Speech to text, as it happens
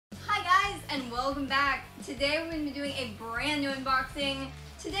welcome back. Today we're going to be doing a brand new unboxing.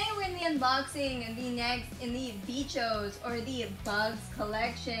 Today we're going to be unboxing the next in the Bichos or the Bugs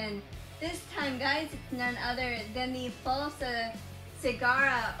collection. This time, guys, it's none other than the false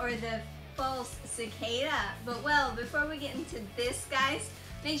Cicada or the false Cicada. But well, before we get into this, guys,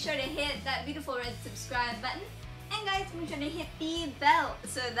 make sure to hit that beautiful red subscribe button. And guys, make sure to hit the bell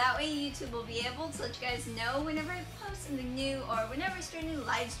so that way YouTube will be able to let you guys know whenever I post something new or whenever I start a new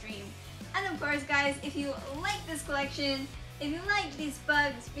live stream. And of course, guys, if you like this collection, if you like these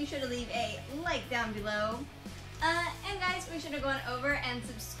bugs, make sure to leave a like down below. And guys, make sure to go on over and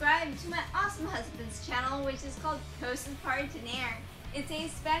subscribe to my awesome husband's channel, which is called Cosas para Tener. It's a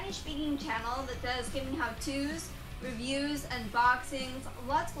Spanish-speaking channel that does gaming how-tos, reviews, unboxings,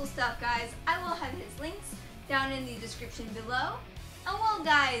 lots of cool stuff, guys. I will have his links down in the description below. And well,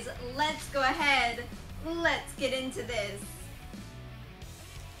 guys, let's go ahead. Let's get into this.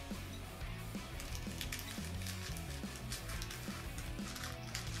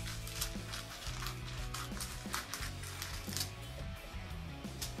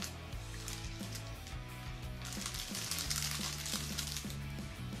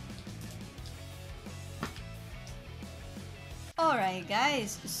 Alright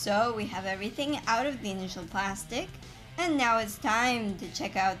guys, so we have everything out of the initial plastic, and now it's time to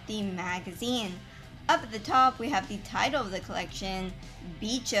check out the magazine. Up at the top we have the title of the collection,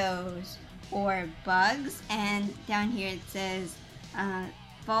 Bichos, or Bugs, and down here it says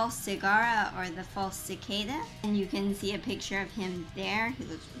false Cicada or the false Cicada, and you can see a picture of him there. He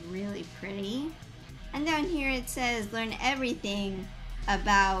looks really pretty. And down here it says learn everything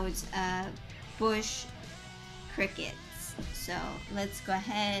about bush crickets. So let's go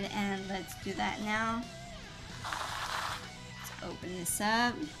ahead and let's do that now. Let's open this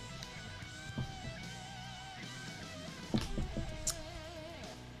up.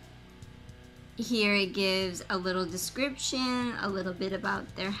 Here it gives a little description, a little bit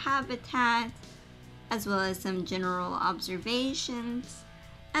about their habitat, as well as some general observations.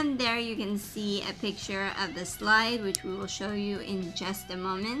 And there you can see a picture of the slide, which we will show you in just a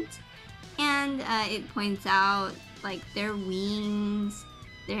moment. And it points out like their wings,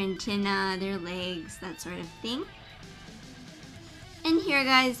 their antenna, their legs, that sort of thing. And here,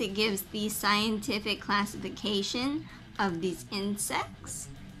 guys, it gives the scientific classification of these insects.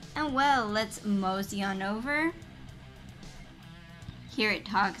 And well, let's mosey on over. Here it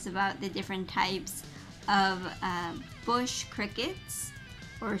talks about the different types of bush crickets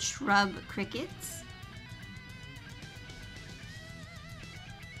or shrub crickets.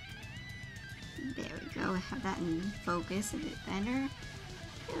 There we go, I have that in focus a bit better.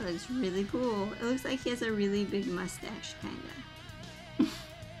 It looks really cool. It looks like he has a really big mustache, kinda.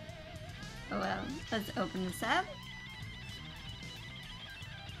 Oh well, let's open this up.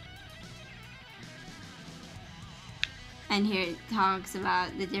 And here it talks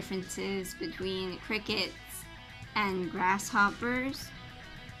about the differences between crickets and grasshoppers.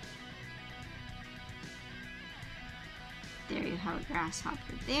 There you have a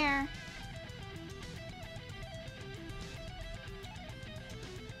grasshopper there.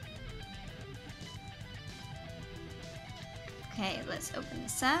 Okay, let's open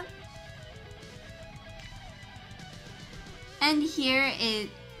this up. And here it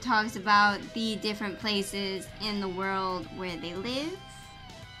talks about the different places in the world where they live.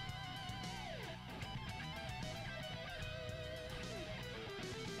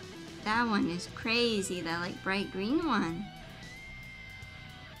 That one is crazy, that like bright green one.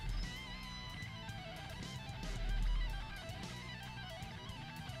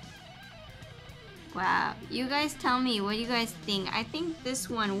 Wow, you guys tell me, what do you guys think? I think this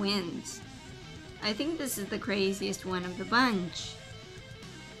one wins. I think this is the craziest one of the bunch.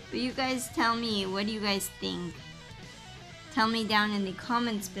 But you guys tell me, what do you guys think? Tell me down in the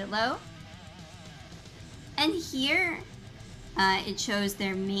comments below. And here, it shows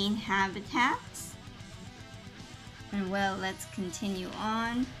their main habitats. And well, let's continue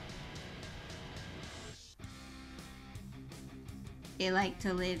on. They like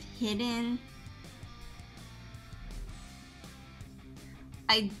to live hidden.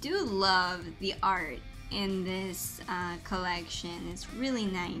 I do love the art in this collection. It's really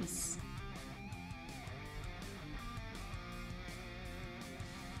nice.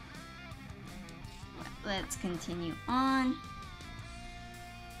 Let's continue on.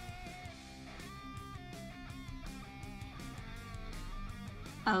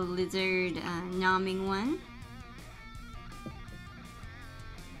 A lizard nomming one.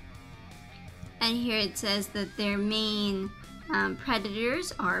 And here it says that their main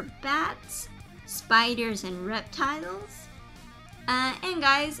predators are bats, spiders, and reptiles. And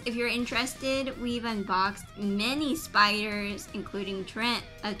guys, if you're interested, we've unboxed many spiders, including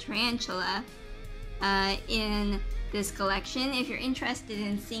a tarantula, in this collection. If you're interested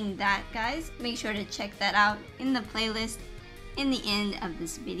in seeing that, guys, make sure to check that out in the playlist in the end of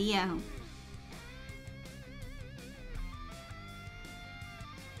this video.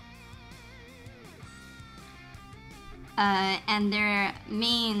 And their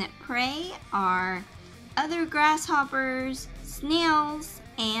main prey are other grasshoppers, snails,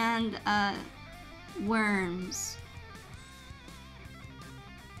 and worms.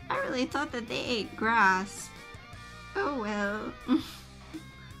 I really thought that they ate grass. Oh well.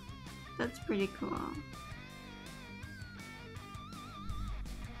 That's pretty cool.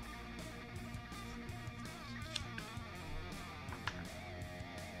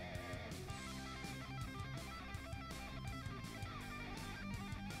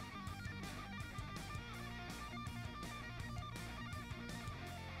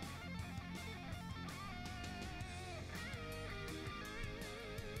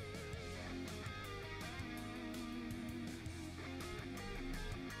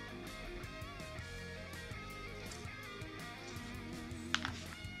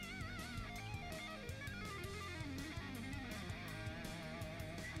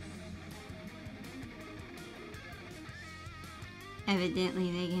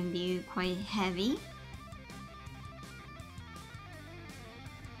 Evidently they can be quite heavy.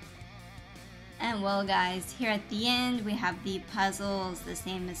 And well guys, here at the end we have the puzzles, the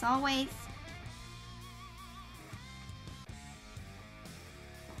same as always.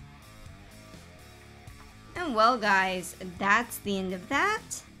 And well guys, that's the end of that.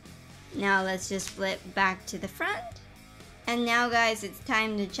 Now let's just flip back to the front. And now guys, it's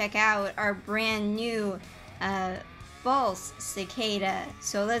time to check out our brand new false cicada.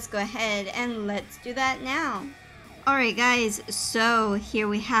 So let's go ahead and let's do that now. Alright guys, so here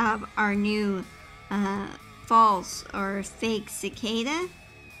we have our new false or fake cicada.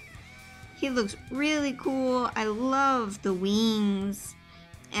 He looks really cool. I love the wings.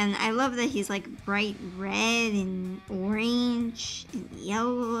 And I love that he's like bright red and orange and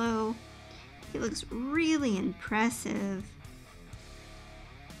yellow. He looks really impressive.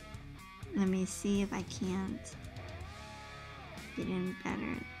 Let me see if I can't get in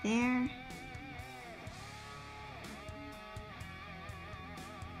better there.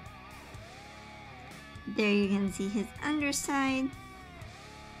 There you can see his underside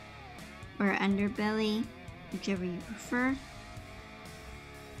or underbelly, whichever you prefer.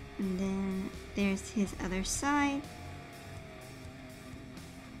 And then there's his other side.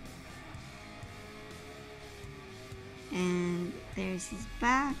 And there's his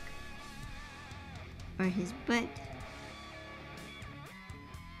back or his butt.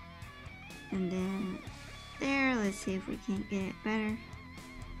 And then there, let's see if we can't get it better.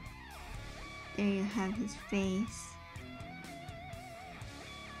 There you have his face.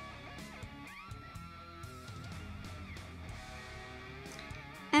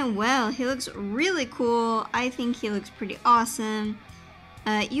 And well, he looks really cool. I think he looks pretty awesome.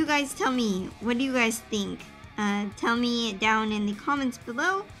 You guys tell me, what do you guys think? Tell me down in the comments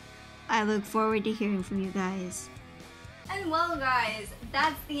below. I look forward to hearing from you guys. And well guys,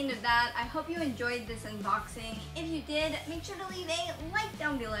 that's the end of that. I hope you enjoyed this unboxing. If you did, make sure to leave a like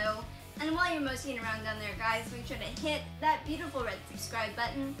down below. And while you're moseying around down there guys, make sure to hit that beautiful red subscribe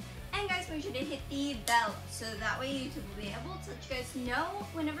button. And guys, make sure to hit the bell so that way YouTube will be able to let you guys know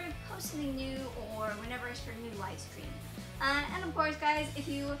whenever I post something new or whenever I start a new live stream. And of course guys, if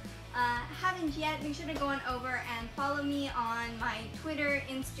you haven't yet, make sure to go on over and follow me on my Twitter,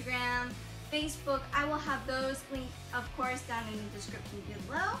 Instagram, Facebook. I will have those linked, of course, down in the description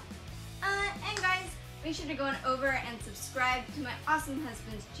below. And guys, make sure to go on over and subscribe to my awesome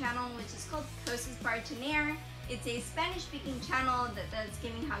husband's channel, which is called Cosas Partener. It's a Spanish-speaking channel that does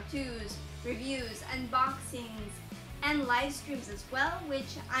gaming how-tos, reviews, unboxings, and live streams as well,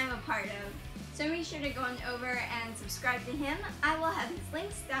 which I'm a part of. So make sure to go on over and subscribe to him. I will have his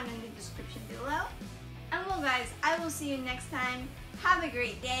links down in the description below. And well guys, I will see you next time. Have a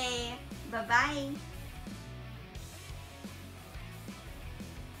great day. Bye-bye.